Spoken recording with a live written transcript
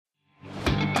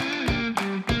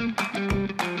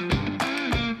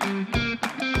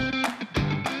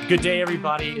Good day,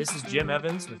 everybody. This is Jim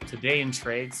Evans with Today in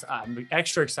Trades. I'm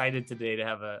extra excited today to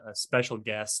have a special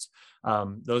guest.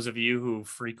 Those of you who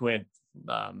frequent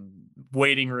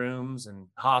waiting rooms and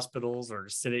hospitals or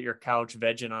sit at your couch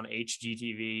vegging on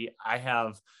HGTV, I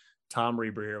have Tom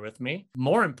Reber here with me.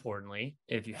 More importantly,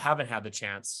 if you haven't had the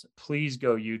chance, please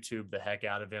go YouTube the heck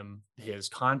out of him. His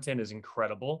content is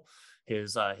incredible.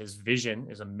 His vision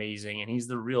is amazing, and he's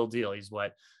the real deal. He's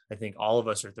what I think all of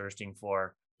us are thirsting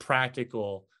for: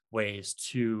 practical ways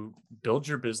to build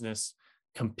your business,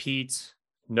 compete,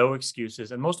 no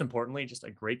excuses, and most importantly, just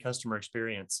a great customer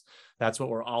experience. That's what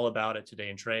we're all about at Today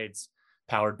in Trades,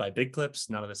 powered by Big Clips.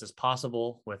 None of this is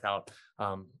possible without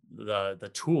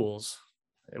the tools,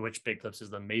 which Big Clips is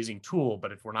the amazing tool.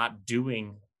 But if we're not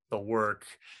doing the work,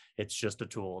 it's just a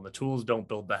tool, and the tools don't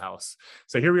build the house.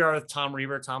 So here we are with Tom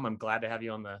Reber. Tom, I'm glad to have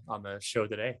you on the show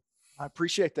today. I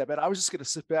appreciate that, man. I was just going to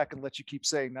sit back and let you keep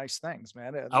saying nice things,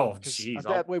 man. Oh, geez.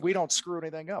 That way we don't screw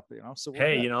anything up, So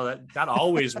hey, that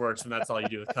always works when that's all you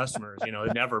do with customers.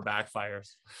 It never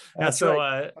backfires. That's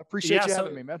right. I appreciate you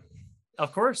having me, man.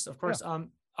 Of course. Yeah.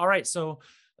 All right. So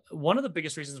one of the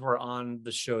biggest reasons we're on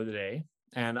the show today,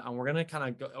 and we're going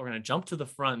to jump to the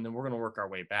front, and then we're going to work our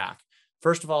way back.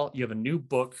 First of all, you have a new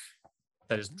book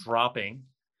that is dropping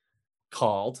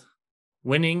called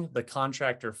Winning the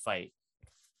Contractor Fight.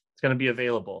 It's going to be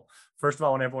available. First of all,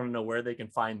 I want everyone to know where they can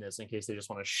find this in case they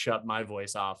just want to shut my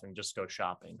voice off and just go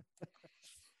shopping.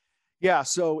 Yeah.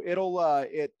 So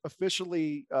it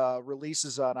officially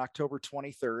releases on October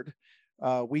 23rd.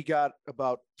 We got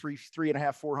about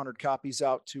 400 copies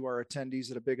out to our attendees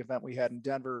at a big event we had in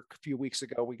Denver a few weeks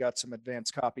ago. We got some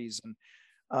advanced copies, and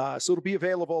so it'll be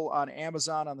available on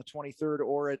Amazon on the 23rd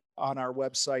or on our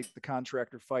website,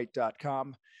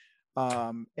 thecontractorfight.com.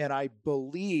 And I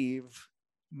believe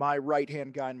my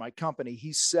right-hand guy in my company,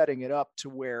 he's setting it up to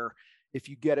where if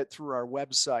you get it through our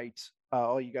website,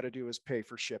 all you got to do is pay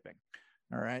for shipping.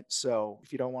 All right. So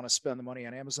if you don't want to spend the money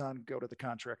on Amazon, go to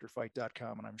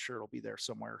thecontractorfight.com, and I'm sure it'll be there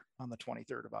somewhere on the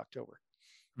 23rd of October.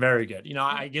 Very good.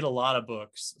 I get a lot of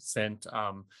books sent.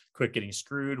 Quit Getting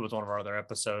Screwed was one of our other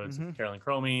episodes, Carolyn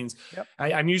Cromines. Yep.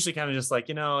 I'm usually kind of just like,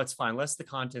 it's fine, unless the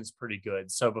content's pretty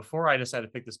good. So before I decided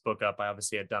to pick this book up, I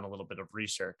obviously had done a little bit of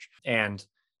research, and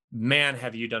man,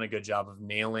 have you done a good job of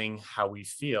nailing how we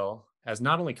feel as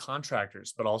not only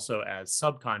contractors, but also as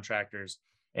subcontractors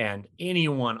and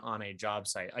anyone on a job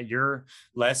site. Your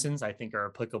lessons, I think, are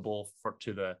applicable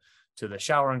to the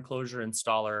shower enclosure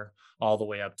installer all the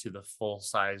way up to the full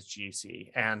size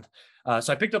GC. And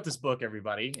so I picked up this book,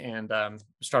 everybody, and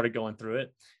started going through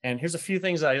it. And here's a few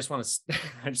things that I just want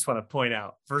to point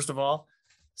out. First of all,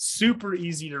 super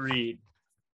easy to read.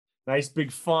 Nice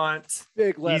big font,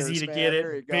 big letters, easy to man. get it,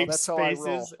 There you go. big That's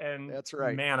spaces, and that's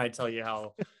right. Man, I tell you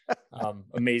how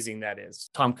amazing that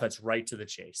is. Tom cuts right to the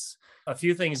chase. A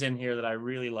few things in here that I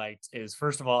really liked is,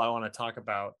 first of all, I want to talk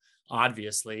about,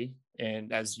 obviously,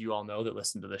 and as you all know that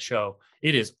listen to the show,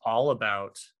 it is all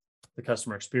about the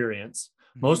customer experience.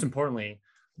 Most importantly,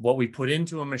 what we put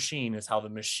into a machine is how the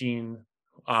machine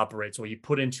operates. What you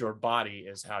put into your body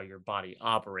is how your body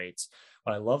operates.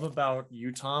 What I love about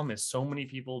you, Tom, is so many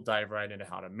people dive right into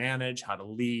how to manage, how to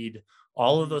lead.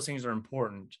 All of those things are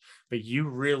important, but you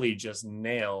really just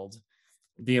nailed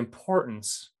the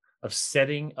importance of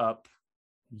setting up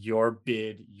your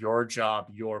bid, your job,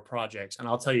 your projects. And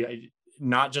I'll tell you,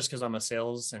 not just because I'm a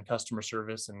sales and customer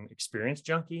service and experience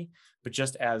junkie, but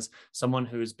just as someone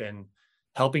who's been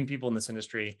helping people in this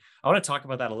industry, I want to talk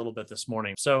about that a little bit this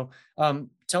morning. So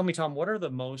tell me, Tom,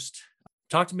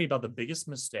 talk to me about the biggest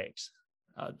mistakes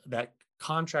that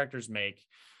contractors make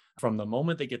from the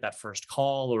moment they get that first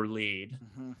call or lead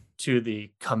to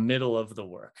the committal of the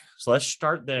work. So let's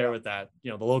start there with that,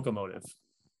 the locomotive.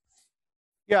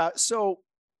 Yeah. So,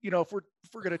 if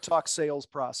we're going to talk sales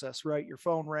process, right? Your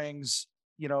phone rings,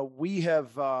 we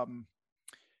have,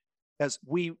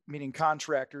 meaning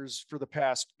contractors, for the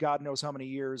past, God knows how many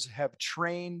years, have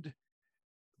trained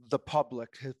the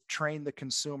public, have trained the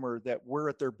consumer that we're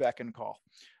at their beck and call.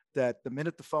 That the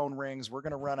minute the phone rings, we're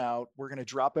going to run out. We're going to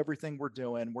drop everything we're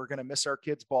doing. We're going to miss our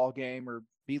kids' ball game or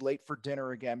be late for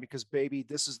dinner again because, baby,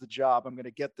 this is the job. I'm going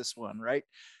to get this one, right?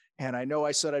 And I know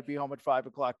I said I'd be home at 5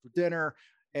 o'clock for dinner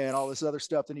and all this other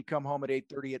stuff. Then you come home at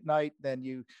 8:30 at night. Then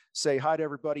you say hi to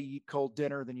everybody, eat cold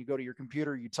dinner. Then you go to your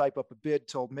computer, you type up a bid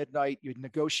till midnight. You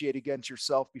negotiate against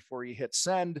yourself before you hit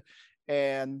send,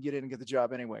 and you didn't get the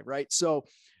job anyway, right? So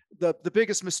the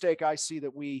biggest mistake I see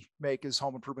that we make as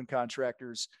home improvement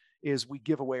contractors is we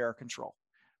give away our control.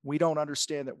 We don't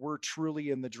understand that we're truly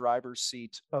in the driver's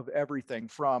seat of everything,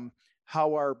 from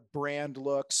how our brand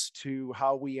looks, to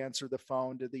how we answer the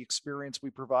phone, to the experience we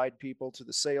provide people, to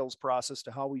the sales process, to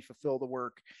how we fulfill the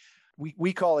work.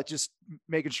 We call it just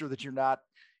making sure that you're not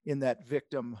in that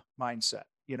victim mindset.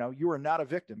 You are not a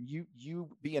victim. You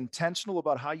be intentional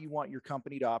about how you want your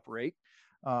company to operate.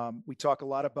 We talk a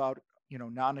lot about,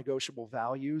 non-negotiable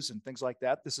values and things like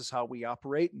that. This is how we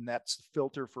operate, and that's the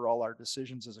filter for all our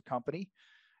decisions as a company.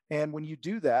 And when you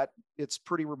do that, it's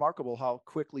pretty remarkable how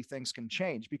quickly things can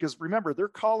change, because remember, they're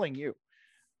calling you.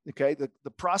 Okay. The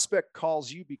prospect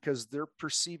calls you because they're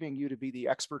perceiving you to be the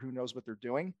expert who knows what they're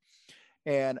doing.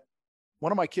 And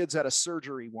one of my kids had a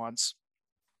surgery once,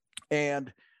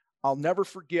 and I'll never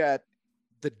forget,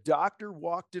 the doctor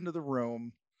walked into the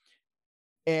room,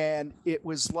 and it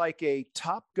was like a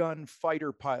Top Gun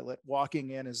fighter pilot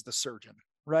walking in as the surgeon,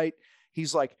 right?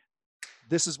 He's like,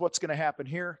 this is what's going to happen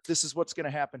here. This is what's going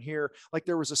to happen here. Like,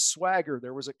 there was a swagger,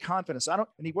 there was a confidence. And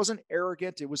he wasn't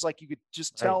arrogant. It was like, you could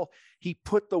just tell he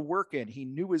put the work in. He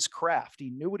knew his craft. He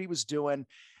knew what he was doing,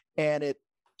 and it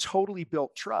totally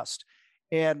built trust.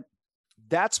 And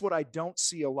that's what I don't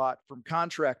see a lot from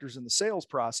contractors in the sales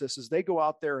process, is they go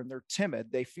out there and they're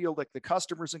timid. They feel like the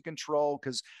customer's in control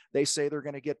because they say they're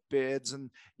going to get bids,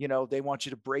 and, they want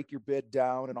you to break your bid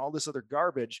down and all this other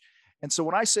garbage. And so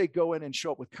when I say go in and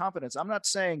show up with confidence, I'm not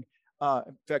saying,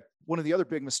 in fact, one of the other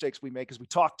big mistakes we make is we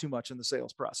talk too much in the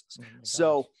sales process.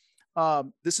 So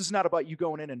this is not about you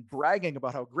going in and bragging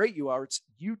about how great you are. It's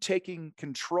you taking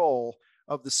control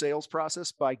of the sales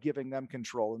process by giving them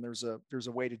control. And there's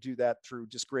a way to do that through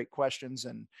just great questions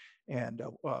and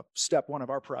step one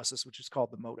of our process, which is called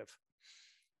the motive.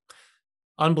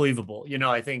 Unbelievable.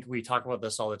 I think we talk about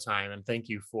this all the time, and thank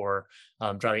you for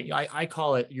driving. I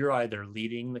call it, you're either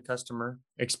leading the customer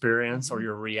experience or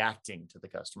you're reacting to the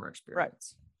customer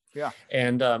experience. Right. Yeah.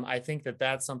 And I think that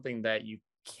that's something that you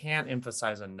can't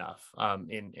emphasize enough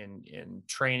in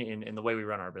training, in the way we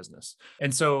run our business.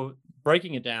 And so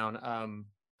breaking it down,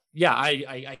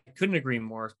 I couldn't agree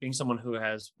more. Being someone who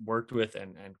has worked with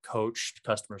and coached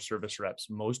customer service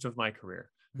reps most of my career,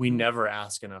 we never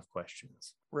ask enough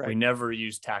questions. Right. We never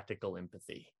use tactical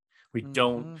empathy. We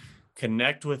don't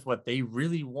connect with what they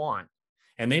really want.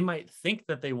 And they might think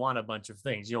that they want a bunch of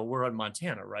things. We're in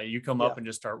Montana, right? You come up and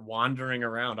just start wandering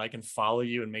around. I can follow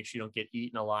you and make sure you don't get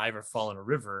eaten alive or fall in a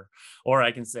river. Or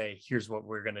I can say, here's what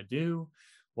we're going to do.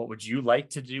 What would you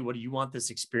like to do? What do you want this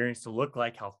experience to look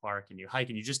like? How far can you hike?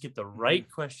 And you just get the right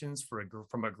questions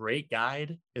from a great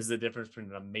guide is the difference between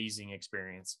an amazing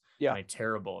experience and a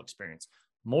terrible experience.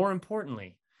 More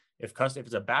importantly, if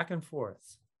it's a back and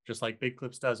forth, just like Big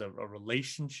Clips does, a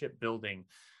relationship building,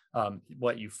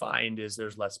 what you find is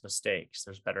there's less mistakes,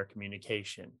 there's better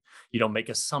communication, you don't make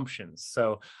assumptions.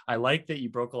 So I like that you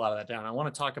broke a lot of that down. I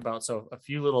want to talk about a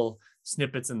few little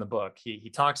snippets in the book.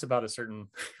 He talks about a certain,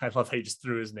 I love how you just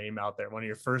threw his name out there, one of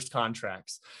your first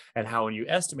contracts, and how when you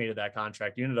estimated that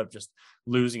contract, you ended up just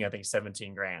losing, I think,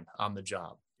 17 grand on the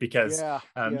job because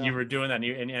you were doing that.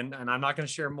 And I'm not going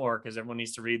to share more because everyone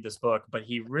needs to read this book, but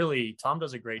Tom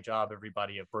does a great job,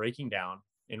 everybody, of breaking down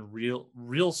in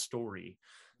real story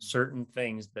certain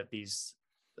things that these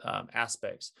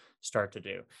aspects start to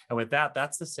do. And with that,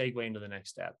 that's the segue into the next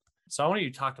step. So I want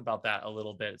you to talk about that a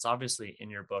little bit. It's obviously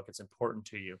in your book. It's important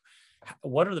to you.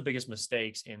 What are the biggest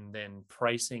mistakes in then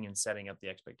pricing and setting up the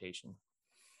expectation?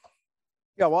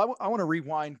 Yeah, well, I want to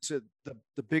rewind to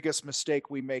the biggest mistake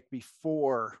we make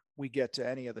before we get to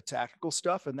any of the tactical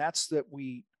stuff. And that's that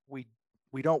we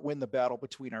don't win the battle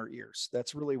between our ears.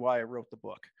 That's really why I wrote the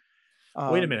book.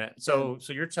 Wait a minute. So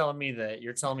you're telling me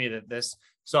that this,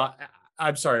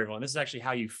 I'm sorry, everyone, this is actually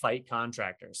how you fight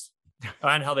contractors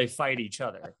and how they fight each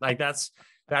other. Like that's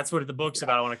what the book's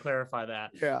about. I want to clarify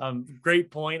that. Yeah.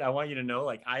 Great point. I want you to know,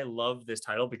 like, I love this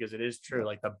title because it is true.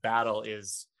 Like the battle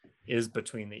is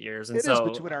between the ears. And it is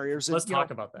between our ears. Let's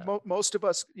talk about that. Most of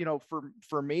us,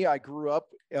 for me, I grew up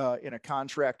in a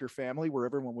contractor family where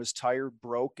everyone was tired,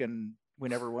 broke, and we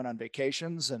never went on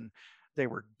vacations, and they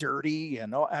were dirty,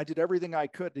 and I did everything I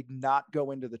could to not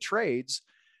go into the trades,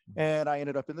 and I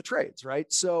ended up in the trades,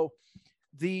 right? So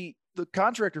the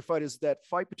contractor fight is that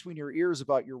fight between your ears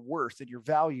about your worth and your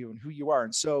value and who you are.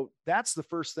 And so that's the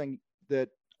first thing that,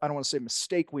 I don't want to say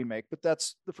mistake we make, but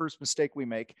that's the first mistake we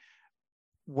make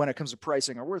when it comes to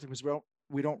pricing our worth, because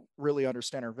we don't really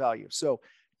understand our value. So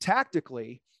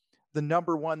tactically, the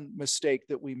number one mistake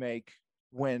that we make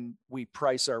when we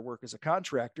price our work as a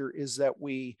contractor is that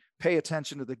we pay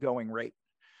attention to the going rate.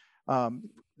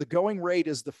 The going rate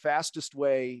is the fastest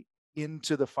way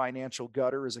into the financial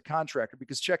gutter as a contractor,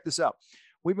 because check this out.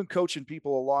 We've been coaching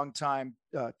people a long time,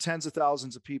 tens of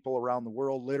thousands of people around the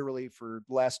world, literally for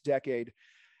the last decade.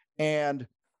 And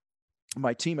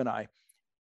my team and I,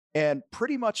 And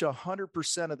pretty much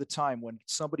 100% of the time when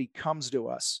somebody comes to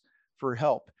us for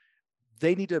help,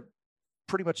 they need to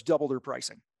pretty much double their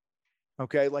pricing.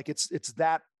 Okay. Like it's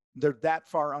that they're that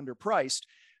far underpriced.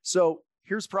 So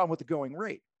here's the problem with the going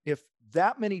rate. If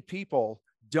that many people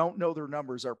don't know their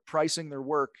numbers, are pricing their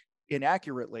work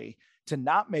inaccurately to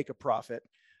not make a profit,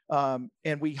 and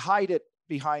we hide it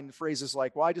behind phrases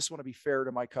like, well, I just want to be fair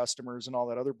to my customers and all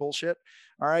that other bullshit.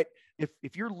 All right.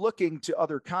 If you're looking to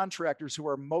other contractors who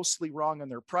are mostly wrong on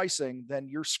their pricing, then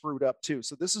you're screwed up too.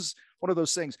 So this is one of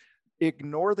those things.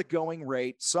 Ignore the going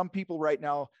rate. Some people right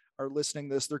now are listening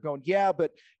to this. They're going, yeah,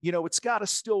 but it's got to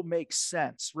still make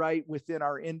sense, right? Within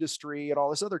our industry and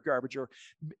all this other garbage, or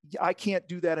I can't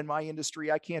do that in my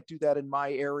industry. I can't do that in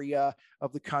my area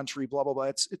of the country, blah, blah, blah.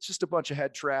 It's just a bunch of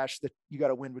head trash that you got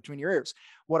to win between your ears.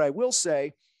 What I will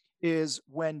say is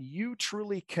when you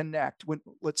truly connect,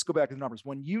 let's go back to the numbers,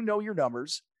 when you know your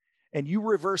numbers and you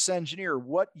reverse engineer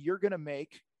what you're going to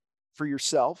make for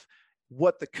yourself,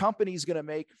 what the company's going to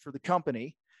make for the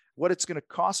company, what it's going to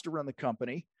cost to run the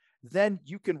company, then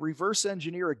you can reverse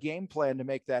engineer a game plan to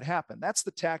make that happen. That's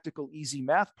the tactical, easy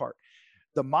math part.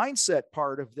 The mindset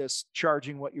part of this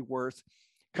charging what you're worth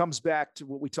comes back to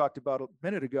what we talked about a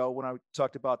minute ago when I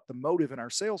talked about the motive in our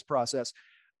sales process.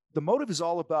 The motive is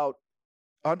all about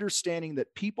understanding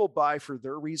that people buy for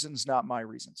their reasons, not my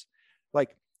reasons.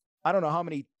 Like, I don't know how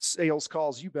many sales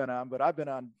calls you've been on, but I've been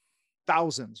on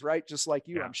thousands, right? Just like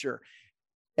you, yeah. I'm sure.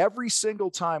 Every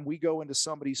single time we go into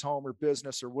somebody's home or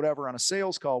business or whatever on a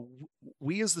sales call,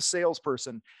 we as the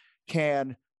salesperson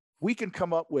we can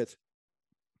come up with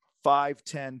 5,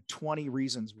 10, 20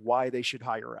 reasons why they should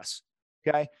hire us.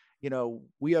 Okay.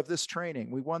 We have this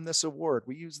training, we won this award,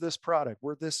 we use this product,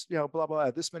 we're this, blah, blah,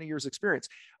 this many years experience.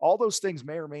 All those things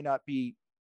may or may not be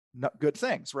good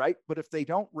things, right? But if they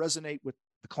don't resonate with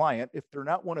the client, if they're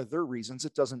not one of their reasons,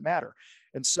 it doesn't matter.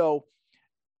 And so,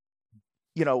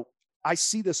 I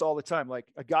see this all the time. Like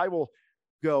a guy will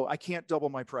go, I can't double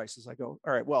my prices. I go,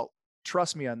 all right, well,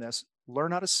 trust me on this.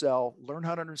 Learn how to sell, learn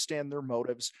how to understand their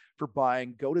motives for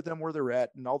buying, go to them where they're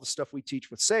at, and all the stuff we teach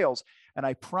with sales. And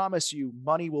I promise you,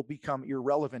 money will become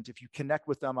irrelevant if you connect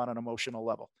with them on an emotional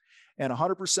level. And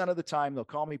 100% of the time, they'll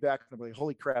call me back and they'll be like,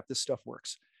 holy crap, this stuff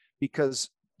works. Because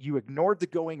you ignored the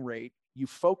going rate, you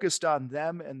focused on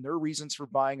them and their reasons for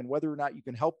buying and whether or not you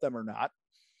can help them or not.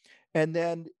 And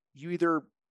then you either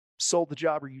sold the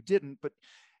job or you didn't. But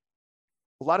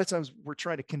a lot of times we're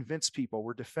trying to convince people,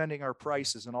 we're defending our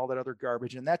prices and all that other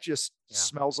garbage. And that just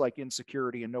smells like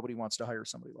insecurity, and nobody wants to hire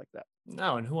somebody like that.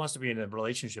 No. And who wants to be in a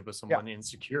relationship with someone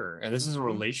insecure? And this is a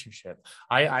relationship.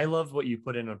 I love what you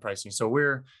put in on pricing. So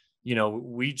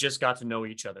we just got to know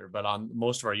each other, but on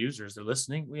most of our users, they're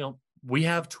listening. We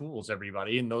have tools,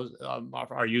 everybody. And those,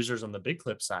 our users on the Big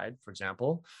Clip side, for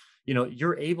example,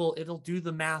 it'll do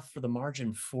the math for the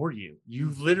margin for you.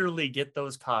 You literally get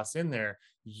those costs in there.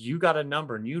 You got a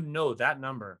number, and that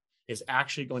number is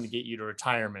actually going to get you to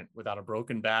retirement without a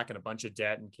broken back and a bunch of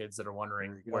debt and kids that are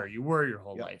wondering where you were your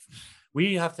whole life.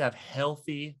 We have to have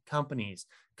healthy companies.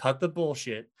 Cut the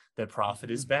bullshit that profit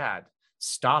is bad.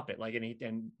 Stop it.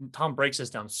 And Tom breaks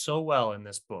this down so well in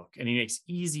this book, and he makes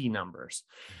easy numbers.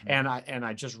 And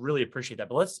I just really appreciate that.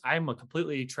 But I'm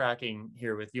completely tracking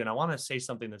here with you. And I want to say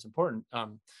something that's important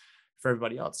for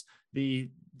everybody else.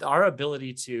 Our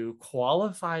ability to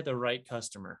qualify the right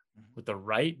customer with the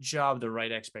right job, the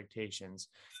right expectations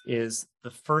is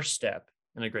the first step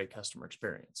in a great customer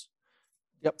experience.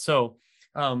 Yep. So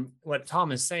what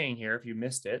Tom is saying here, if you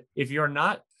missed it, if you're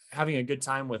not having a good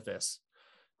time with this,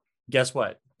 guess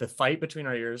what? The fight between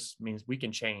our ears means we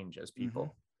can change as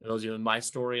people. Those are my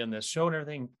story on this show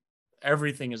and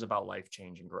everything is about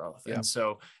life-changing growth. And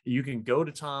so you can go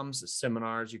to Tom's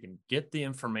seminars, you can get the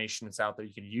information that's out there.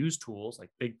 You can use tools like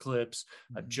Big Clips,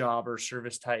 Jobber,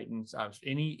 Service Titans,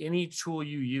 any tool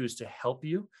you use to help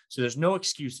you. So there's no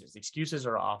excuses. The excuses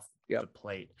are off the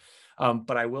plate.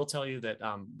 But I will tell you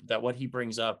that what he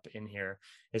brings up in here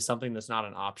is something that's not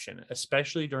an option,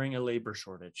 especially during a labor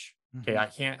shortage. Okay,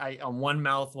 I on one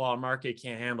mouth while market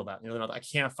can't handle that. I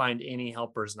can't find any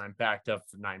helpers and I'm backed up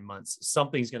for 9 months.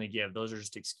 Something's going to give. Those are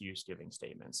just excuse giving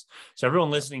statements. So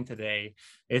everyone listening today,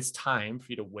 it's time for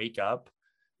you to wake up,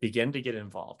 begin to get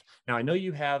involved. Now, I know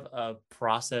you have a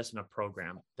process and a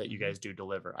program that you guys do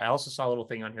deliver. I also saw a little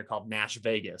thing on here called Nash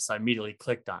Vegas. I immediately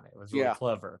clicked on it. It was really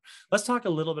clever. Let's talk a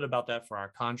little bit about that for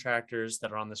our contractors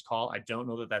that are on this call. I don't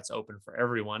know that that's open for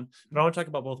everyone, but I want to talk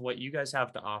about both what you guys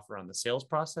have to offer on the sales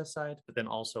process side, but then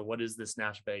also what is this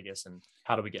Nash Vegas and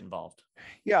how do we get involved?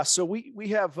 Yeah. So we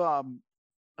have 4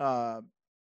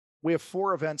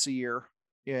 events a year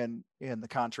in the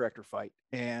contractor fight.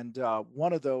 And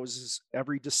one of those is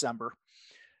every December.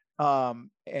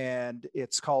 And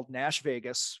it's called Nash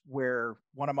Vegas, where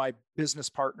one of my business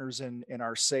partners in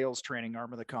our sales training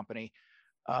arm of the company,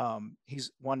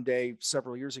 he's one day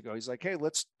several years ago, he's like, hey,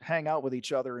 let's hang out with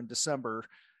each other in December,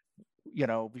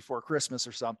 before Christmas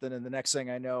or something. And the next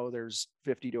thing I know, there's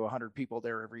 50 to 100 people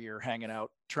there every year hanging out,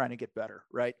 trying to get better.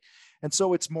 Right. And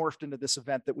so it's morphed into this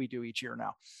event that we do each year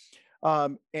now.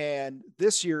 And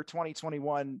this year,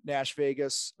 2021 Nash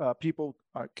Vegas, people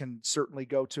can certainly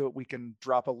go to it. We can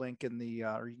drop a link in the,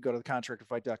 or you can go to the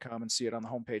contractorfight.com and see it on the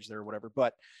homepage there or whatever.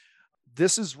 But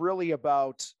this is really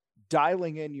about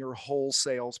dialing in your whole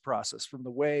sales process, from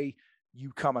the way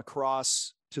you come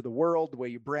across to the world, the way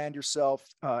you brand yourself,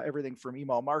 everything from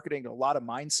email marketing, a lot of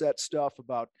mindset stuff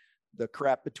about the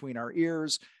crap between our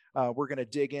ears. We're going to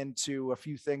dig into a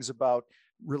few things about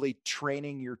really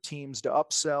training your teams to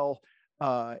upsell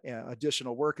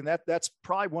additional work. And that's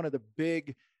probably one of the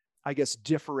big, I guess,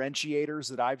 differentiators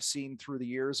that I've seen through the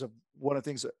years of one of the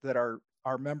things that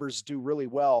our members do really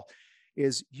well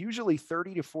is usually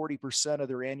 30 to 40% of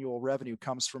their annual revenue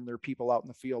comes from their people out in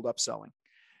the field upselling.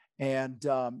 And,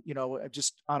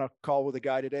 just on a call with a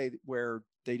guy today where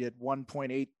they did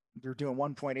 1.8, they're doing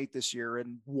 1.8 this year.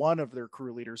 And one of their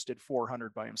crew leaders did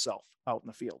 400 by himself out in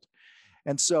the field.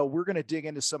 And so we're going to dig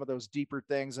into some of those deeper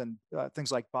things and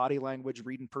things like body language,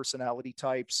 reading personality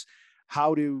types,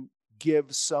 how to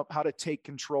take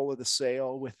control of the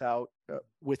sale without,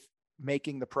 with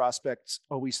making the prospects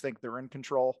always think they're in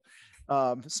control.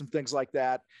 Some things like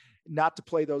that. Not to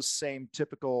play those same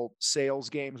typical sales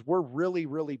games. We're really,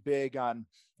 really big on,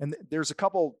 and there's a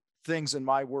couple things in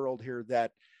my world here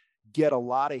that get a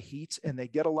lot of heat, and they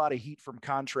get a lot of heat from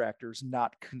contractors,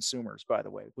 not consumers, by the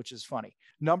way, which is funny.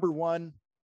 Number one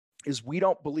is we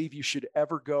don't believe you should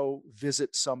ever go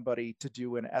visit somebody to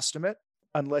do an estimate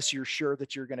unless you're sure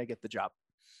that you're going to get the job.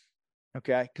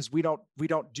 Okay. Because we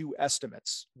don't do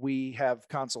estimates. We have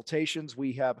consultations.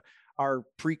 We have our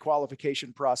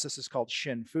pre-qualification process is called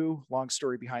Shin Fu. Long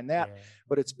story behind that,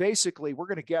 but it's basically, we're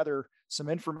going to gather some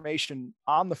information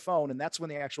on the phone, and that's when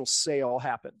the actual sale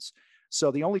happens.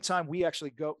 So the only time we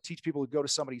actually teach people to go to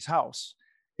somebody's house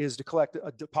is to collect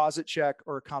a deposit check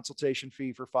or a consultation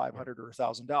fee for $500 or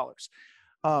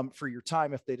 $1,000 for your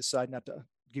time if they decide not to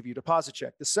give you a deposit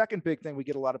check. The second big thing we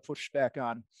get a lot of pushback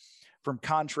on from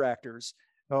contractors,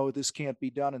 oh, this can't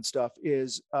be done and stuff,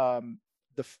 is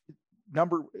the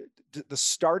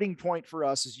starting point for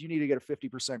us is you need to get a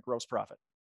 50% gross profit.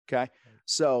 Okay.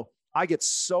 So I get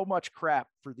so much crap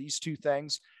for these two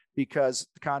things because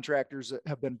the contractors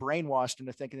have been brainwashed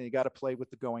into thinking they got to play with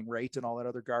the going rate and all that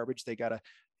other garbage. They got to,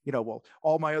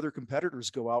 all my other competitors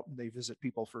go out and they visit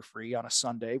people for free on a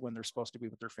Sunday when they're supposed to be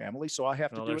with their family. So I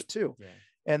have to do it too. Yeah.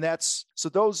 And so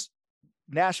those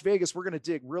Nash Vegas, we're going to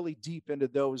dig really deep into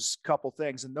those couple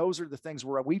things. And those are the things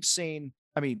where we've seen,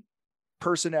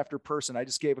 person after person. I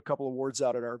just gave a couple awards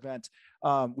out at our event.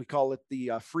 We call it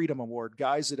the Freedom Award.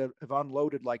 Guys that have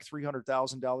unloaded like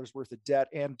 $300,000 worth of debt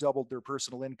and doubled their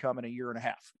personal income in a year and a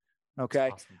half.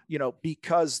 Okay. Awesome.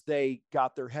 Because they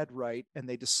got their head right and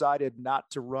they decided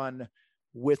not to run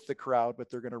with the crowd,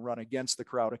 but they're going to run against the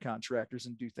crowd of contractors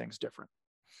and do things different.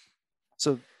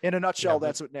 So in a nutshell,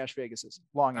 that's what Nash Vegas is.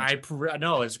 Long answer.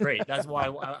 No, it's great. That's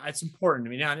why it's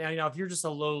important. Now, if you're just a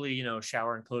lowly,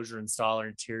 shower enclosure installer,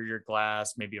 interior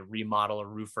glass, maybe a remodel or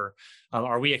roofer,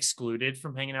 are we excluded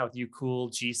from hanging out with you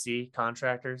cool GC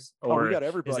contractors? Or we got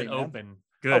everybody. Is it open?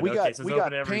 Good. We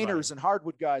got painters and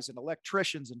hardwood guys and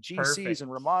electricians and GCs Perfect. And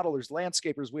remodelers,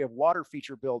 landscapers. We have water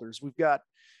feature builders. We've got,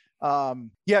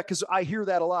 because I hear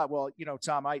that a lot. Well,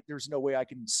 Tom, there's no way I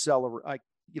can sell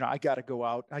I got to go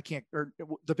out. I can't, or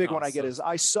the big one I get is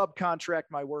I subcontract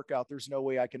my work out. There's no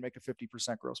way I can make a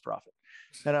 50% gross profit.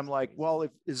 And I'm like, well,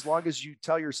 as long as you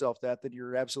tell yourself that, then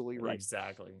you're absolutely right.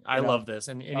 Exactly. I love this.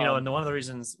 And one of the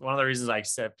reasons I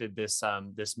accepted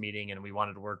this meeting and we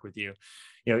wanted to work with you,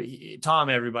 Tom,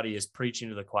 everybody is preaching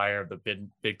to the choir of the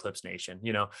Bid Clips Nation.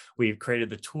 We've created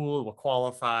the tool, will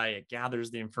qualify, it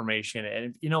gathers the information.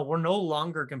 And, we're no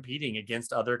longer competing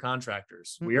against other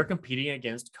contractors. Mm-hmm. We are competing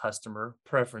against customer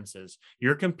preferences.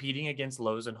 You're competing against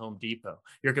Lowe's and Home Depot.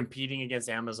 You're competing against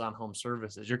Amazon Home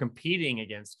Services. You're competing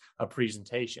against a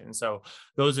presentation. And so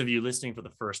those of you listening for the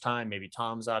first time, maybe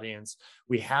Tom's audience,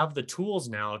 we have the tools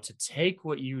now to take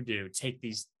what you do, take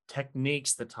these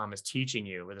techniques that Tom is teaching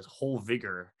you with his whole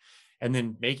vigor, and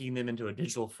then making them into a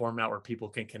digital format where people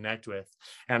can connect with.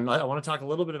 And I want to talk a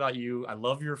little bit about you. I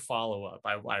love your follow-up.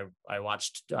 I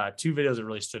watched two videos that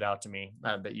really stood out to me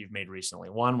that you've made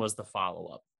recently. One was the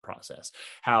follow-up process,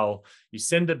 how you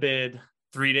send a bid,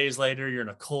 3 days later, you're in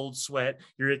a cold sweat,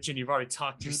 you're itching, you've already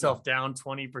talked Mhm. yourself down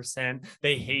 20%.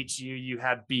 They hate you, you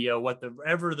had BO,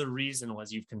 whatever the reason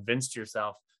was, you've convinced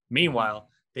yourself. Mhm. Meanwhile,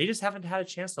 they just haven't had a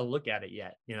chance to look at it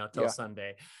yet, till Yeah.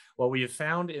 Sunday. What we have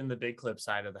found in the Big Clip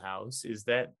side of the house is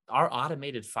that our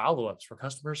automated follow-ups where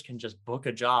customers can just book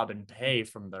a job and pay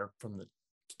from the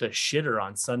shitter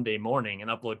on Sunday morning and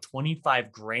upload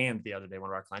 25 grand the other day. One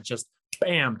of our clients just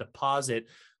bam, deposit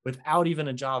without even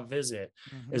a job visit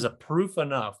is Mhm. a proof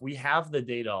enough. We have the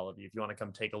data, all of you, if you want to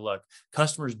come take a look.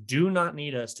 Customers do not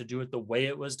need us to do it the way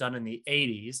it was done in the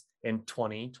 80s in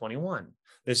 2021.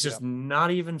 It's Yeah. just not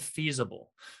even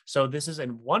feasible. So this is a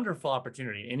wonderful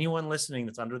opportunity. Anyone listening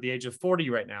that's under the age of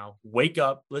 40 right now, wake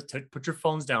up, put your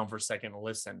phones down for a second and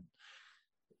listen.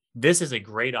 This is a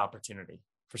great opportunity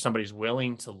for somebody who's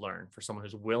willing to learn, for someone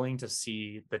who's willing to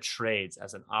see the trades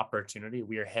as an opportunity.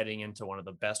 We are heading into one of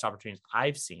the best opportunities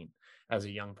I've seen as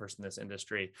a young person in this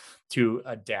industry to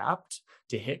adapt,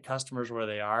 to hit customers where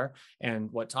they are.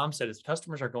 And what Tom said is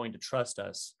customers are going to trust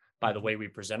us by the Mhm. way we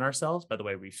present ourselves, by the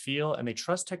way we feel, and they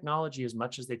trust technology as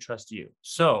much as they trust you.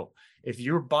 So if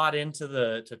you're bought into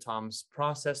to Tom's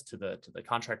process, to the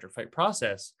contractor fight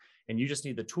process, and you just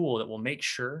need the tool that will make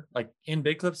sure, like in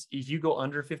Big Clips, if you go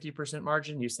under 50%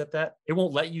 margin, you set that, it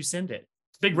won't let you send it.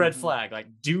 It's a big red Mhm. flag.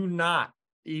 Like, do not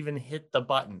even hit the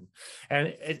button.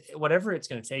 And whatever it's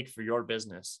going to take for your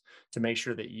business to make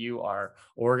sure that you are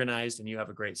organized and you have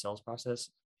a great sales process,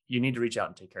 you need to reach out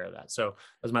and take care of that. So,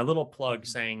 as my little plug Mhm.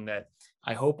 saying that,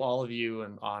 I hope all of you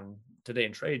and on Today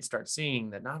in Trade start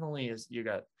seeing that not only is you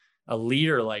got a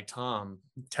leader like Tom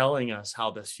telling us how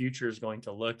this future is going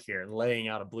to look here and laying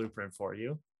out a blueprint for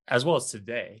you, as well as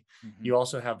today. Mhm. You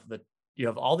also have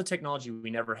all the technology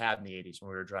we never had in the 80s when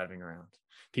we were driving around.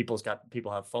 People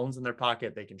have phones in their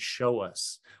pocket. They can show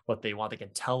us what they want. They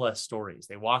can tell us stories.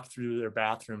 They walk through their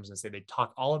bathrooms and say they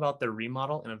talk all about their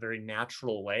remodel in a very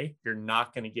natural way. You're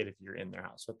not going to get if you're in their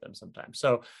house with them sometimes.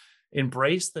 So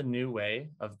embrace the new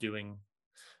way of doing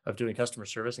customer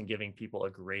service and giving people a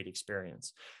great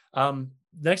experience.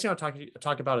 Next thing I'll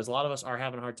talk about is a lot of us are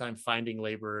having a hard time finding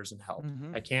laborers and help.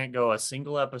 Mhm. I can't go a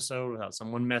single episode without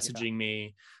someone Yeah. messaging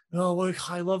me. Oh, well,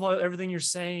 I love everything you're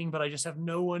saying, but I just have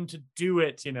no one to do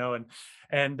it, and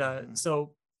Mhm.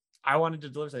 so I wanted to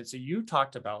deliver that. So you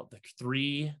talked about the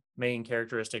three main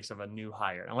characteristics of a new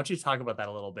hire. I want you to talk about that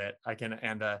a little bit. I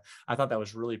thought that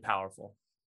was really powerful.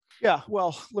 Yeah.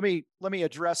 Well, let me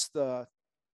address the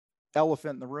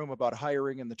elephant in the room about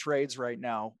hiring in the trades right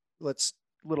now. Let's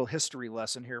little history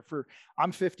lesson here.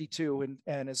 I'm 52,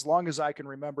 and as long as I can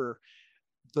remember,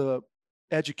 the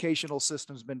educational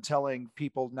system's been telling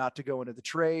people not to go into the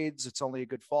trades. It's only a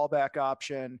good fallback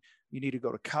option. You need to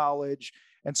go to college.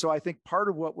 And so I think part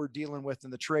of what we're dealing with in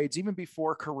the trades, even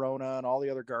before Corona and all the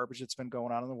other garbage that's been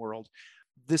going on in the world,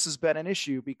 this has been an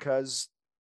issue because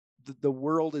the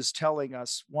world is telling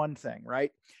us one thing,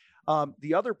 right?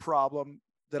 The other problem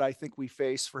that I think we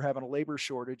face for having a labor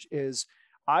shortage is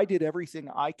I did everything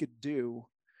I could do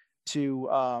to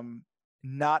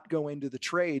not go into the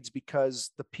trades because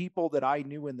the people that I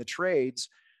knew in the trades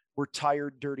were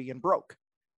tired, dirty, and broke.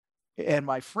 And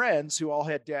my friends who all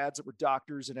had dads that were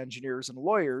doctors and engineers and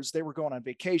lawyers, they were going on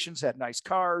vacations, had nice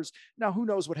cars. Now, who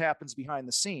knows what happens behind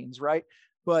the scenes, right?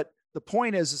 But the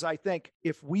point is I think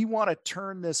if we want to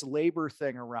turn this labor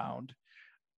thing around,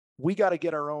 we got to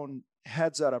get our own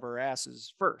heads out of our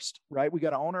asses first, right? We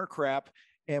got to own our crap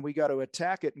and we got to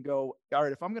attack it and go, all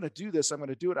right, if I'm going to do this, I'm going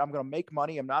to do it. I'm going to make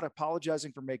money. I'm not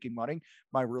apologizing for making money.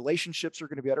 My relationships are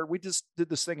going to be better. We just did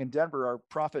this thing in Denver, our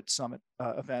profit summit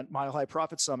event, Mile High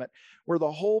Profit Summit, where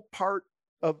the whole part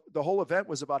of the whole event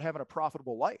was about having a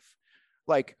profitable life.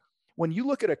 Like when you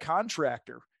look at a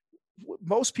contractor,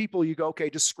 most people you go, okay,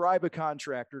 describe a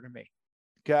contractor to me.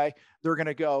 Okay. They're going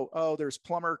to go, oh, there's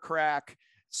plumber crack,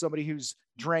 somebody who's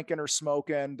drinking or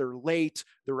smoking, they're late,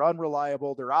 they're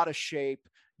unreliable, they're out of shape,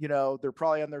 they're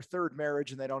probably on their third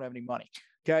marriage and they don't have any money.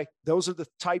 Okay. Those are the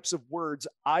types of words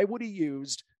I would have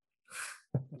used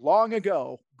long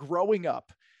ago growing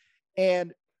up.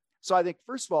 And so I think,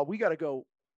 first of all, we got to go,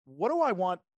 what do I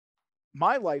want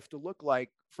my life to look like,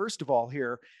 first of all,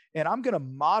 here? And I'm going to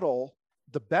model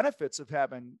the benefits of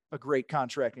having a great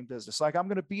contracting business. Like I'm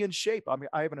going to be in shape.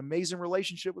 I have an amazing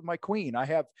relationship with my queen. I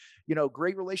have,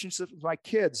 great relationships with my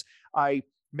kids. I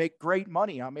make great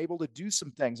money. I'm able to do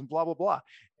some things and blah, blah, blah.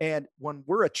 And when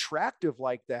we're attractive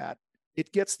like that,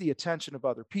 it gets the attention of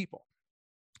other people.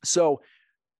 So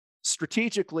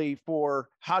strategically for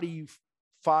how do you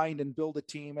find and build a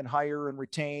team and hire and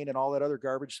retain and all that other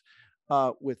garbage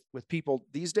with people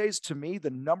these days, to me, the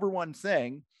number one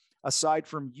thing aside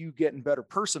from you getting better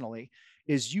personally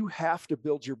is you have to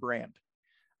build your brand.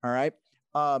 All right.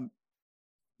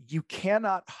 You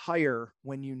cannot hire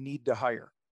when you need to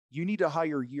hire. You need to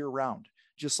hire year round,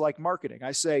 just like marketing.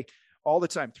 I say all the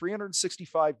time,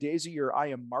 365 days a year, I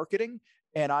am marketing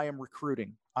and I am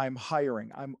recruiting. I'm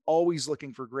hiring. I'm always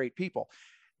looking for great people.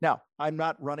 Now, I'm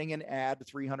not running an ad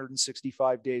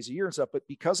 365 days a year and stuff, but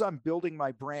because I'm building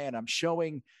my brand, I'm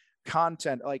showing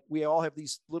content. Like we all have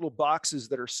these little boxes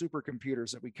that are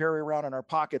supercomputers that we carry around in our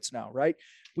pockets now, right?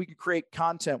 We can create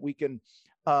content. We can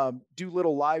do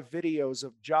little live videos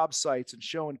of job sites and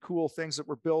showing cool things that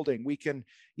we're building. We can,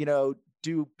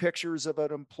 do pictures of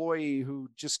an employee who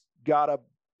just got a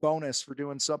bonus for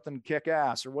doing something kick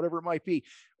ass or whatever it might be.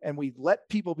 And we let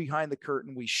people behind the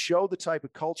curtain. We show the type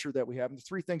of culture that we have. And the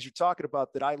three things you're talking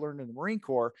about that I learned in the Marine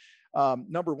Corps,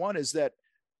 number one is that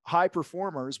high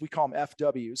performers, we call them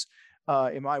FWs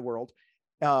in my world.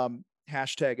 Hashtag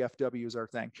FW is our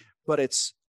thing, but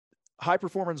it's high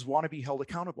performers want to be held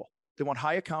accountable. They want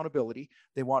high accountability,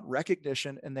 they want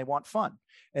recognition, and they want fun.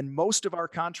 And most of our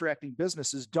contracting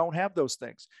businesses don't have those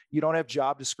things. You don't have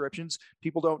job descriptions.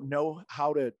 People don't know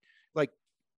how to, like,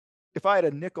 if I had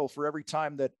a nickel for every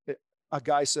time that a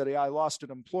guy said, hey, I lost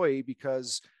an employee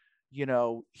because,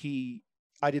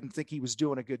 I didn't think he was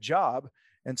doing a good job.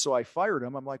 And so I fired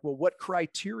him. I'm like, well, what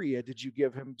criteria did you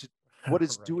give him to, what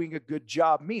does right. doing a good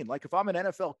job mean? Like if I'm an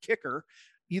NFL kicker,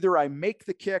 either I make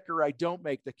the kick or I don't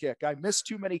make the kick. I miss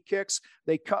too many kicks.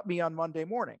 They cut me on Monday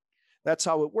morning. That's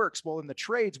how it works. Well, in the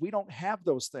trades, we don't have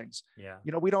those things. Yeah.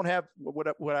 We don't have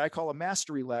what I call a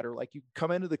mastery ladder. Like you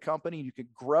come into the company, you can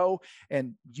grow,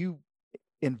 and you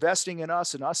investing in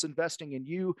us and us investing in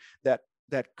you, that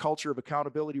culture of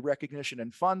accountability, recognition,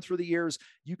 and fun through the years,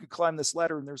 you could climb this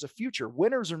ladder and there's a future.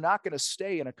 Winners are not going to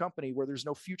stay in a company where there's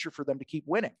no future for them to keep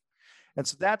winning. And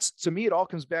so that's, to me, it all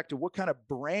comes back to what kind of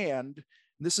brand.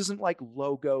 This isn't like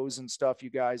logos and stuff,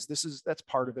 you guys. That's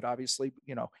part of it, obviously.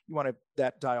 You want to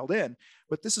that dialed in,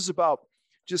 but this is about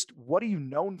just what are you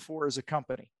known for as a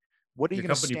company? What are you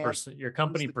going to stand? Your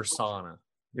company persona.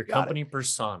 Your company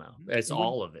persona. It's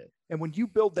all of it. And when you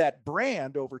build that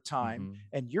brand over time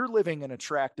and you're living an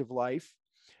attractive life,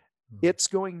 it's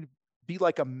going to be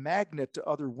like a magnet to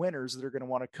other winners that are going to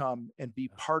want to come and be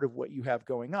part of what you have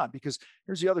going on. Because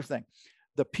here's the other thing.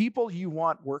 The people you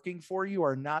want working for you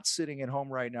are not sitting at home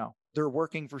right now. They're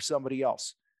working for somebody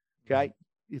else. Okay.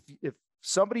 If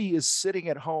somebody is sitting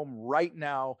at home right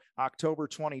now, October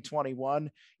 2021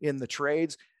 in the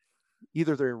trades,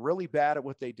 either they're really bad at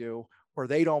what they do or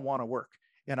they don't want to work.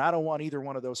 And I don't want either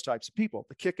one of those types of people.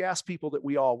 The kick-ass people that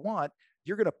we all want,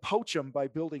 you're going to poach them by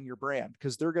building your brand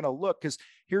because they're going to look, because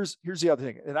here's the other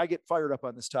thing. And I get fired up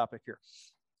on this topic here.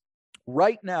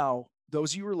 Right now,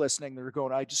 those of you who are listening, they're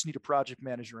going, I just need a project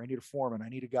manager. I need a foreman. I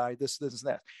need a guy, this, and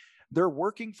that. They're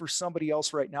working for somebody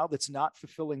else right now that's not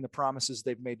fulfilling the promises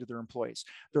they've made to their employees.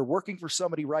 They're working for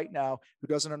somebody right now who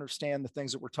doesn't understand the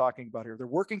things that we're talking about here. They're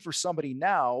working for somebody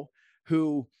now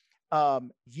who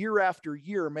year after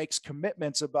year makes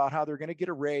commitments about how they're going to get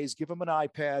a raise, give them an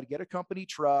iPad, get a company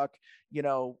truck,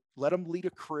 let them lead a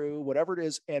crew, whatever it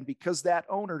is. And because that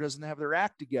owner doesn't have their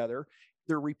act together,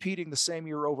 they're repeating the same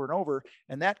year over and over.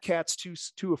 And that cat's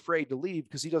too afraid to leave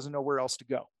because he doesn't know where else to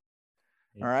go.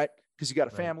 Yeah. All right. Because you got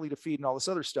a family to feed and all this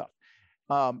other stuff.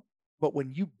 But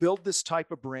when you build this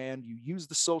type of brand, you use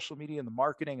the social media and the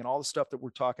marketing and all the stuff that we're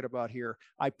talking about here,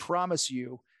 I promise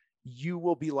you, you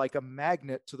will be like a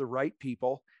magnet to the right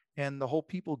people and the whole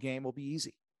people game will be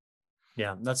easy.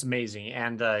 Yeah, that's amazing.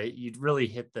 And you'd really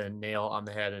hit the nail on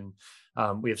the head. And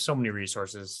we have so many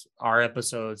resources, our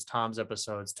episodes, Tom's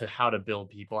episodes, to how to build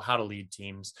people, how to lead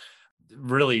teams.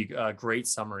 Really great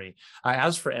summary.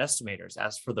 As for estimators,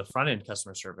 as for the front end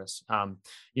customer service,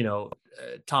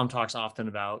 Tom talks often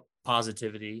about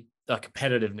positivity,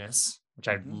 competitiveness, which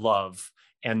I love,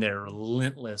 and their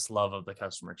relentless love of the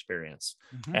customer experience.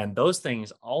 And those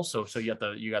things also, so you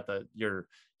got your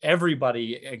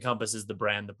everybody encompasses the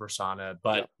brand, the persona,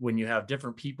 but when you have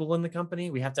different people in the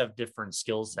company, we have to have different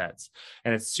skill sets.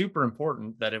 And it's super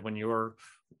important that when you're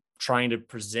trying to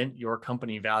present your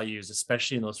company values,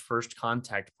 especially in those first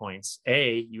contact points,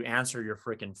 you answer your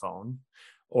freaking phone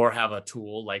or have a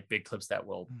tool like Big Clips that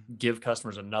will give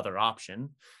customers another option.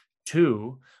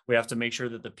 2, we have to make sure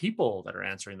that the people that are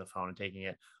answering the phone and taking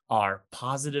it are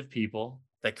positive people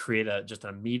that create just an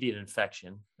immediate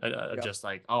infection, just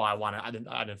like, I want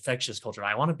an infectious culture.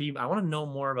 I want to know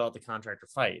more about the contractor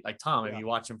fight. Like Tom, if you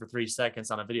watch him for 3 seconds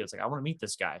on a video, it's like, I want to meet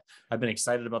this guy. I've been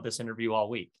excited about this interview all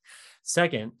week.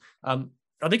 Second, are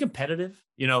they competitive?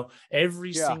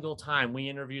 Every single time we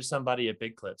interview somebody at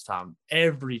Big Clips, Tom,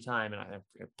 every time, and I have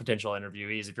potential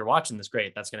interviewees, if you're watching this,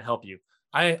 great, that's going to help you.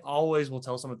 I always will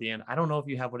tell someone at the end, I don't know if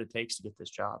you have what it takes to get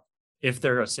this job. if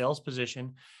they're a sales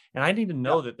position, and I need to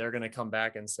know that they're going to come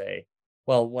back and say,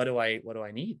 well, what do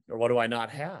I need? Or what do I not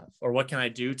have? Or what can I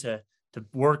do to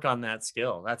work on that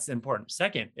skill? That's important.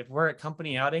 Second, if we're at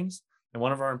company outings and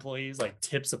one of our employees like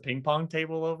tips a ping pong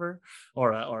table over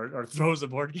or throws a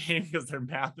board game because they're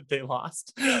mad that they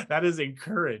lost, that is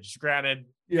encouraged. Granted,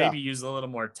 maybe use a little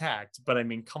more tact, but I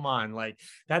mean, come on, like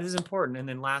that is important. And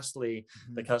then lastly,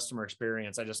 the customer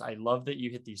experience. I love that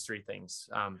you hit these three things.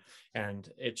 And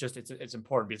it's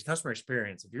important because customer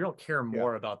experience, if you don't care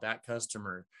more about that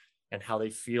customer and how they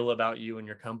feel about you and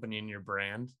your company and your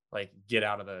brand, like get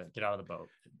out of the boat.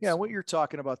 Yeah. What you're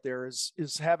talking about there is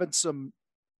having some,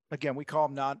 again, we call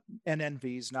them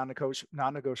NNVs,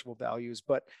 non-negotiable values,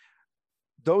 but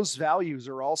those values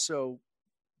are also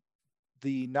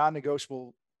the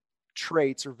non-negotiable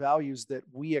traits or values that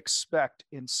we expect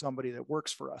in somebody that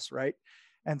works for us. Right.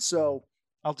 And so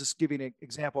I'll just give you an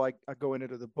example. I go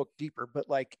into the book deeper, but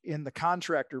like in the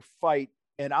contractor fight,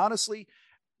 and honestly,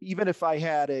 even if I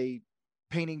had a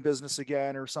painting business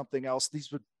again or something else,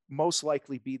 these would most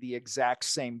likely be the exact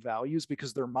same values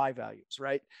because they're my values,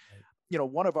 right? You know,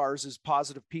 one of ours is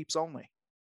positive peeps only,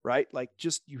 right? Like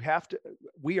just, you have to,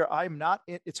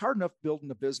 it's hard enough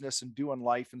building a business and doing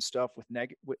life and stuff with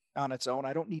on its own.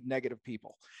 I don't need negative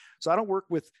people. So I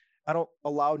don't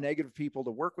allow negative people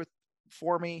to work with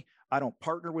for me. I don't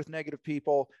partner with negative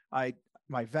people.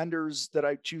 My vendors that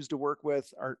I choose to work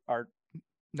with are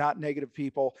not negative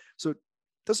people. So it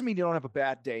doesn't mean you don't have a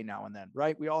bad day now and then,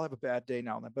 right? We all have a bad day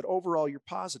now and then, but overall you're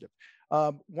positive.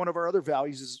 One of our other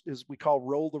values is we call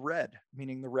roll the red,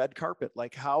 meaning the red carpet.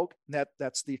 Like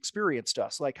that's the experience to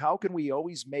us. Like, how can we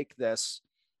always make this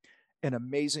an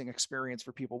amazing experience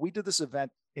for people? We did this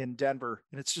event in Denver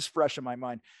and it's just fresh in my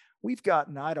mind. We've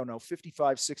gotten,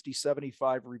 55, 60,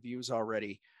 75 reviews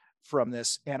already from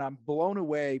this. And I'm blown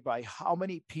away by how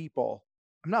many people,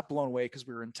 I'm not blown away because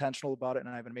we were intentional about it and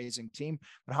I have an amazing team,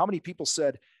 but how many people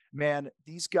said, man,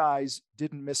 these guys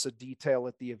didn't miss a detail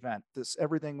at the event.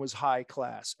 Everything was high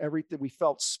class. Everything, we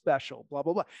felt special, blah,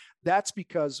 blah, blah. That's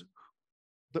because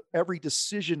every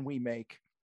decision we make,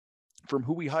 from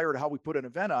who we hire to how we put an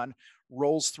event on,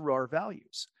 rolls through our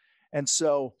values. And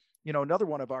so, another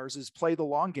one of ours is play the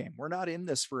long game. We're not in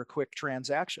this for a quick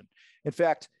transaction. In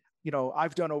fact,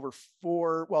 I've done over if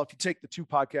you take the 2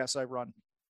 podcasts I run,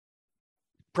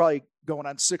 probably going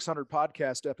on 600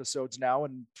 podcast episodes now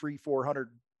and 300-400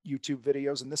 YouTube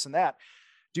videos and this and that.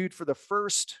 Dude, for the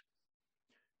first,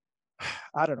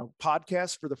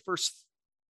 podcast for the first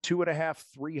 2.5,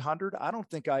 300, I don't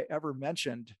think I ever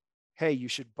mentioned, hey, you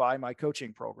should buy my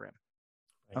coaching program.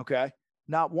 Right. Okay.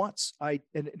 Not once. And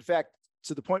in fact,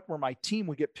 to the point where my team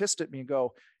would get pissed at me and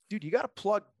go, dude, you got to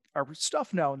plug our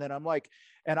stuff now. And then I'm like,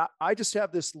 and I just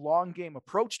have this long game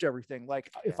approach to everything.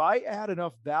 Like if I add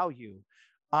enough value,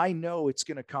 I know it's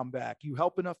going to come back. You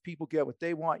help enough people get what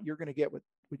they want, you're going to get what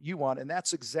you want. And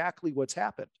that's exactly what's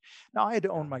happened. Now I had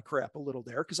to own my crap a little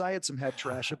there because I had some head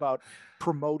trash about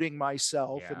promoting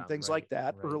myself and things like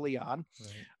that early on.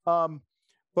 Right.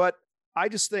 But I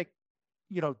just think,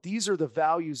 these are the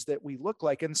values that we look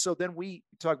like. And so then we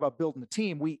talk about building a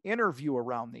team. We interview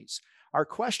around these. Our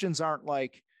questions aren't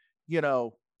like,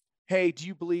 hey, do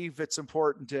you believe it's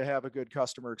important to have a good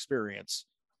customer experience?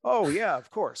 Oh yeah,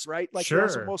 of course. Right. Like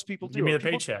that's what most people do. Give me the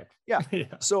paycheck. Yeah.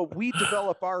 So we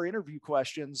develop our interview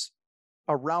questions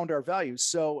around our values.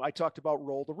 So I talked about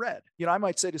roll the red. I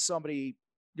might say to somebody,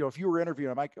 if you were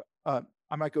interviewing,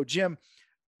 I might go, Jim,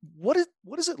 what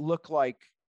does it look like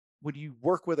when you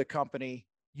work with a company,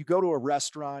 you go to a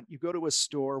restaurant, you go to a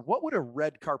store, what would a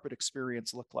red carpet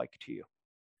experience look like to you?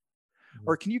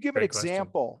 Or can you give an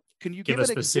example? Can you give a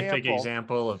specific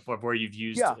example of where you've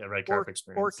used a red carpet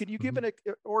experience? Or can you give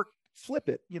or flip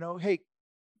it? Hey,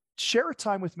 share a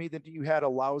time with me that you had a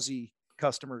lousy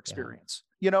customer experience,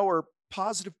 or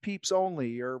positive peeps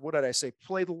only, or what did I say?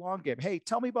 Play the long game. Hey,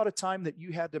 tell me about a time that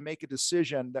you had to make a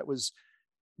decision that was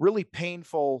really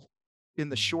painful in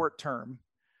the short term,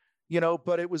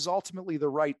 but it was ultimately the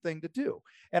right thing to do.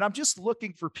 And I'm just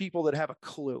looking for people that have a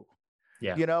clue,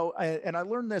 and I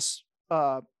learned this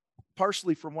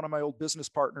partially from one of my old business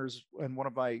partners and one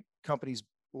of my companies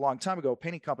a long time ago, a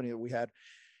painting company that we had.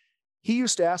 He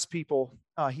used to ask people,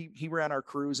 he ran our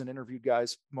crews and interviewed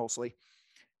guys mostly.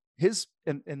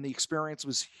 And the experience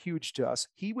was huge to us.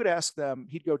 He would ask them,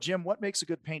 he'd go, Jim, what makes a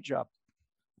good paint job?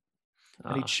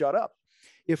 And he'd shut up.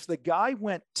 If the guy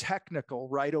went technical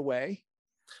right away.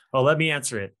 Well, let me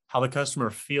answer it. How the customer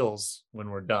feels when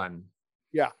we're done.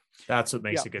 Yeah. That's what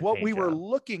makes a good What paint we job. were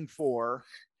looking for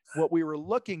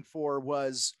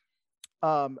was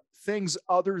things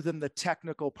other than the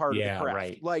technical part of the Yeah, craft.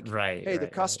 right, Like, right, hey, the right,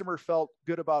 right. customer felt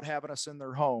good about having us in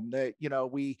their home. That,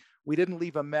 we didn't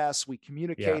leave a mess. We Yeah,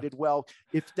 communicated well.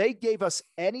 If they gave us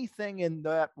anything in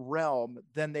that realm,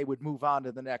 then they would move on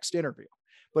to the next interview.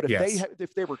 But yes,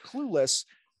 if they were clueless,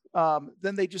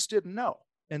 then they just didn't know.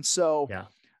 And so, yeah.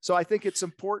 I think it's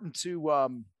important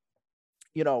to,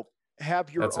 you know,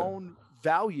 have your That's a own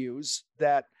values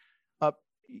that, uh,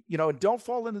 and don't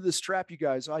fall into this trap, you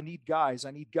guys. I need guys.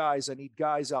 I need guys. I need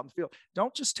guys out in the field.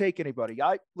 Don't just take anybody.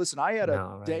 I had a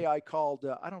no, day right. I called,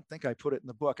 I don't think I put it in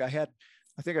the book. I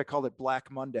think I called it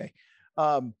Black Monday,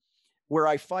 where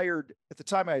I fired, at the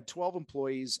time I had 12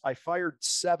 employees. I fired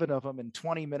 7 of them in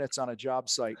 20 minutes on a job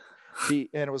site. And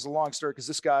it was a long story because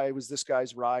this guy was this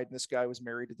guy's ride, and this guy was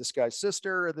married to this guy's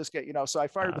sister, and this guy, so I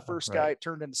fired the first guy. Right. It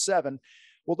turned into 7.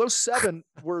 Well, those 7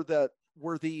 were the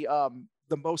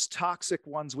most toxic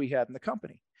ones we had in the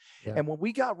company. Yeah. And when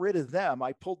we got rid of them,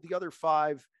 I pulled the other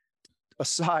 5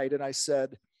 aside and I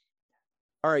said,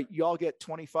 all right, y'all get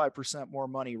 25% more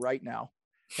money right now.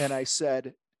 And I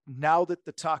said, now that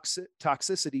the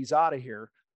toxicity's out of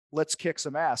here, let's kick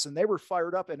some ass. And they were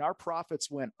fired up, and our profits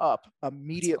went up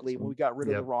immediately when we got rid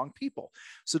of the Yep. wrong people.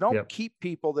 So don't Yep. keep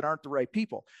people that aren't the right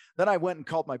people. Then I went and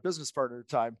called my business partner at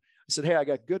the time. I said, hey, I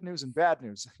got good news and bad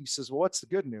news. He says, well, what's the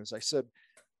good news? I said,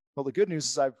 well, the good news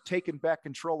is I've taken back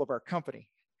control of our company.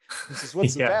 He says,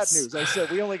 what's the bad Yes. news? I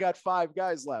said, we only got 5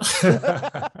 guys left.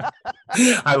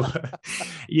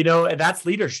 And that's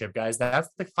leadership, guys. That's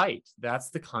the fight. That's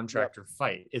the Yep. contractor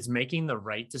fight. It's making the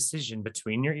right decision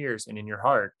between your ears and in your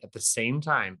heart at the same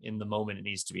time in the moment it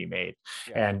needs to be made.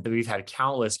 Yeah. And we've had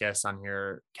countless guests on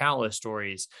here, countless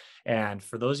stories. And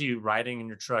for those of you riding in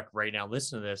your truck right now,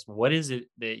 listen to this. What is it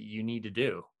that you need to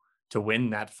do to win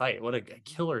that fight? What a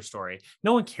killer story.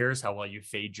 No one cares how well you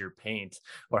fade your paint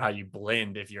or how you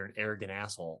blend if you're an arrogant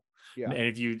asshole. Yeah. And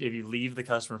if you leave the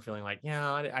customer feeling like,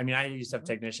 I mean, I used to have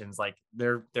technicians like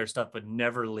their stuff would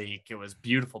never leak. It was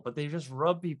beautiful, but they just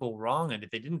rub people wrong. And if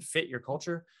they didn't fit your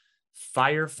culture,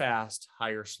 fire fast,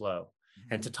 hire slow.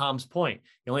 And to Tom's point,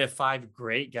 you only have 5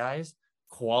 great guys.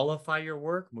 Qualify your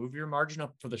work, move your margin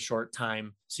up for the short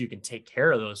time so you can take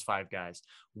care of those 5 guys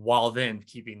while then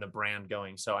keeping the brand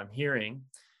going. So I'm hearing,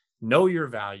 know your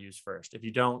values first. If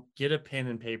you don't, get a pen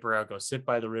and paper out, go sit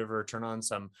by the river, turn on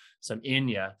some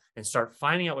Enya and start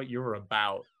finding out what you're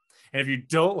about. And if you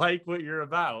don't like what you're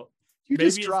about, You maybe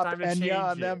just it's drop time to Enya change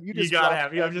on it. them. You You just gotta drop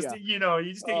have, Enya. you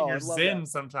just get in Oh, I your love zen that.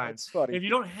 sometimes. That's funny. If you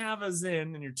don't have a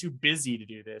zen and you're too busy to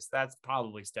do this, that's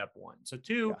probably step 1. So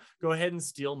 2, go ahead and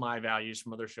steal my values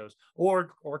from other shows or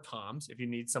Tom's if you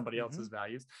need somebody else's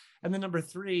values. And then number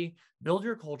 3, build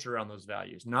your culture around those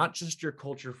values, not just your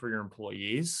culture for your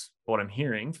employees. What I'm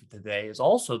hearing today is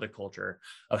also the culture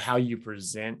of how you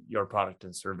present your product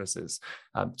and services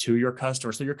to your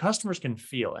customers, so your customers can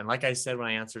feel. And like I said when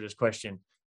I answered this question,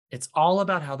 it's all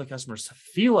about how the customers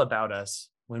feel about us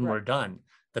when we're done.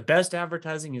 The best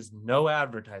advertising is no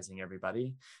advertising,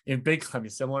 everybody. In Big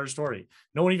Cliff, similar story.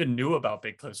 No one even knew about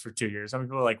Big Cliffs for 2 years. Some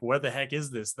people are like, what the heck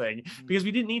is this thing? Because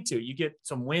we didn't need to. You get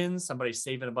some wins, somebody's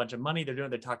saving a bunch of money,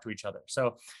 they talk to each other.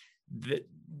 So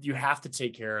you have to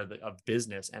take care of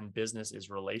business, and business is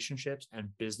relationships, and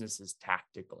business is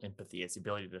tactical empathy. It's the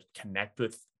ability to connect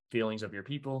with feelings of your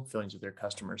people, feelings of their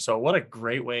customers. So what a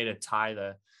great way to tie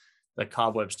the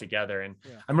cobwebs together. And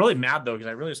I'm really mad though, because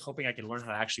I really was hoping I could learn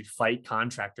how to actually fight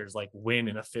contractors, like win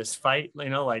in a fist fight,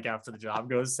 like after the job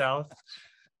goes south.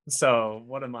 So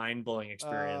what a mind-blowing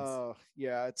experience.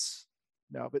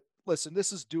 But listen,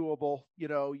 this is doable.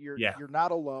 You're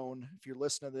not alone. If you're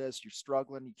listening to this, you're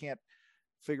struggling, you can't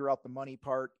figure out the money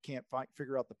part, can't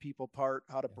figure out the people part,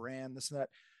 how to brand this and that.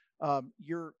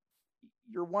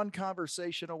 You're one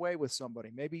conversation away with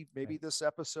somebody. Maybe this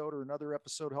episode or another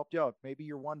episode helped you out. Maybe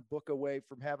you're one book away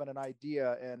from having an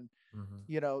idea and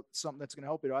something that's going to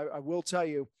help you. I will tell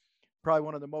you, probably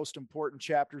one of the most important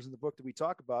chapters in the book that we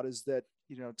talk about is that,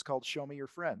 it's called Show Me Your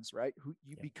Friends, right? Who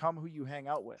you become, who you hang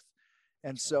out with.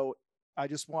 And so I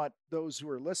just want those who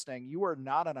are listening, you are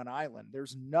not on an island.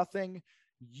 There's nothing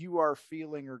you are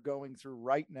feeling or going through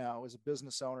right now as a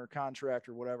business owner,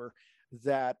 contractor, whatever,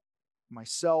 that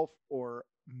myself or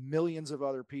millions of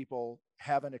other people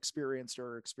haven't experienced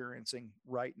or are experiencing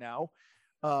right now.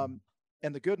 And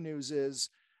the good news is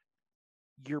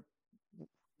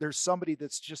there's somebody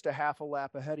that's just a half a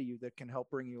lap ahead of you that can help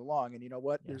bring you along. And you know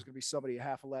what? There's going to be somebody a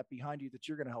half a lap behind you that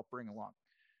you're going to help bring along.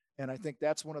 And I think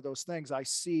that's one of those things I've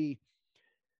seen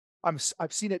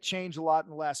it change a lot in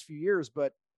the last few years,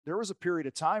 but there was a period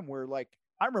of time where, like,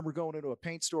 I remember going into a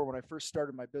paint store when I first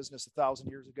started my business 1,000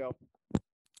 years ago.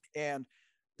 And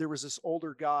there was this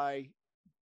older guy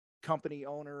company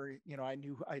owner. You know, I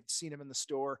knew I'd seen him in the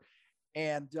store,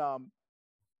 and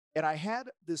I had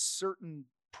this certain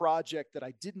project that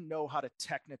I didn't know how to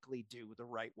technically do the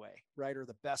right way, right, or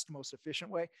the best, most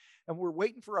efficient way. And we're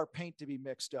waiting for our paint to be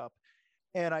mixed up.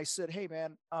 And I said, "Hey,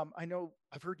 man, I know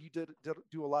I've heard you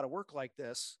do a lot of work like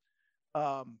this.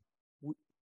 Um,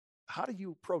 how do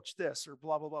you approach this, or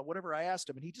blah blah blah, whatever?" I asked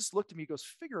him, and he just looked at me, he goes,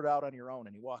 "Figure it out on your own,"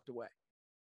 and he walked away.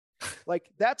 Like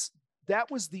that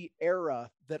was the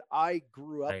era that I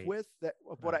grew up Right. with, that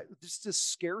of what Right. just this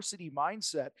scarcity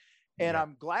mindset. And Yeah.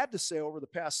 I'm glad to say over the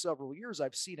past several years,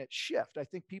 I've seen it shift. I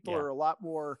think people Yeah. are a lot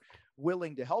more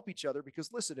willing to help each other,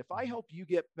 because listen, if I Mhm. help you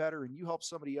get better and you help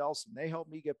somebody else and they help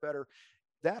me get better,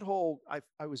 that whole, I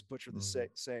always butcher the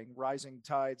Mhm. saying, rising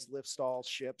tides lifts all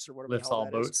ships, or whatever the Lifts hell all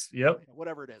that is, boats. Yep.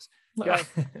 whatever it is.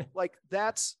 Okay. Like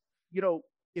that's, you know,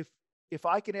 if, if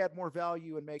I can add more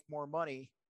value and make more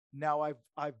money, now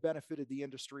I've benefited the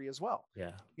industry as well.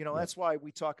 Yeah. You know, Yep. that's why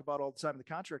we talk about all the time in the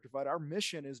contractor fight. Our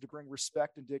mission is to bring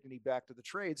respect and dignity back to the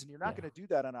trades, and you're not Yeah. going to do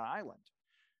that on an island.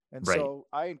 And Right. so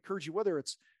I encourage you, whether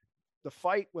it's the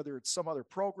fight, whether it's some other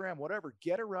program, whatever,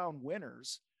 get around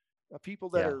winners, people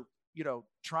that Yeah. are, you know,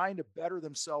 trying to better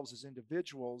themselves as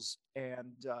individuals,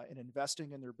 and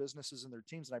investing in their businesses and their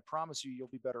teams. And I promise you, you'll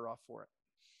be better off for it.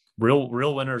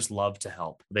 Real winners love to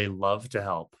help. They love to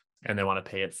help, and they want to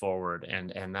pay it forward,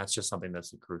 and that's just something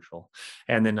that's crucial.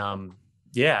 And then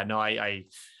yeah, no,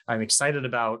 I'm excited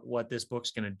about what this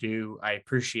book's going to do. I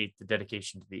appreciate the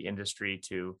dedication to the industry,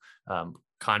 to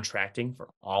contracting for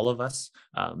all of us,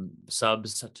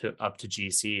 subs to up to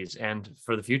GCs, and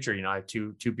for the future. You know, I have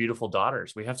two beautiful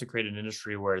daughters. We have to create an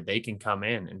industry where they can come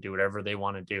in and do whatever they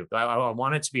want to do. I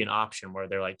want it to be an option where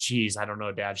they're like, geez, I don't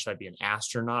know, Dad, should I be an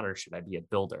astronaut or should I be a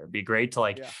builder? It'd be great to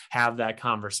like Yeah. have that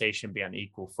conversation, be on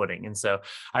equal footing. And so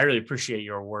I really appreciate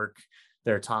your work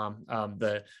there, Tom.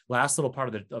 The last little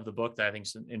part of the book that I think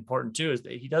is important too is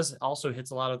that he does also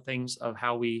hits a lot of things of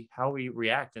how we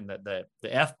react, and that the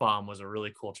F-bomb was a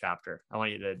really cool chapter. I want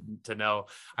you to know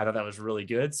I thought that was really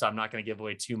good. So I'm not going to give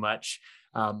away too much.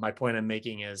 My point I'm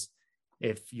making is,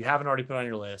 if you haven't already put on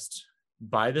your list,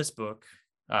 buy this book.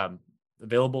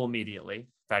 Available immediately. In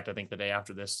fact, I think the day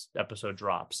after this episode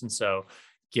drops. And so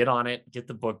get on it, get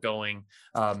the book going,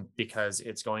 because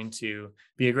it's going to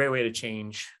be a great way to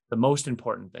change the most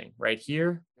important thing right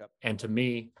here. Yep. And to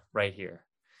me, right here.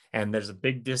 And there's a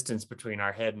big distance between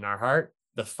our head and our heart.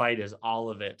 The fight is all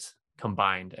of it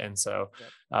combined. And so,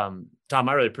 Yep. Tom,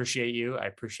 I really appreciate you. I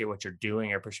appreciate what you're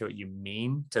doing. I appreciate what you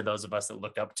mean to those of us that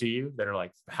look up to you, that are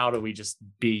like, how do we just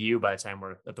be you by the time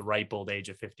we're at the ripe old age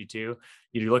of 52?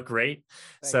 You look great.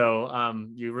 Thank So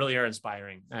you really are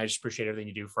inspiring. I just appreciate everything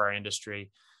you do for our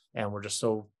industry. And we're just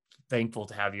so thankful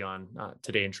to have you on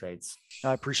Today in Trades.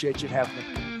 I appreciate you having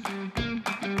me.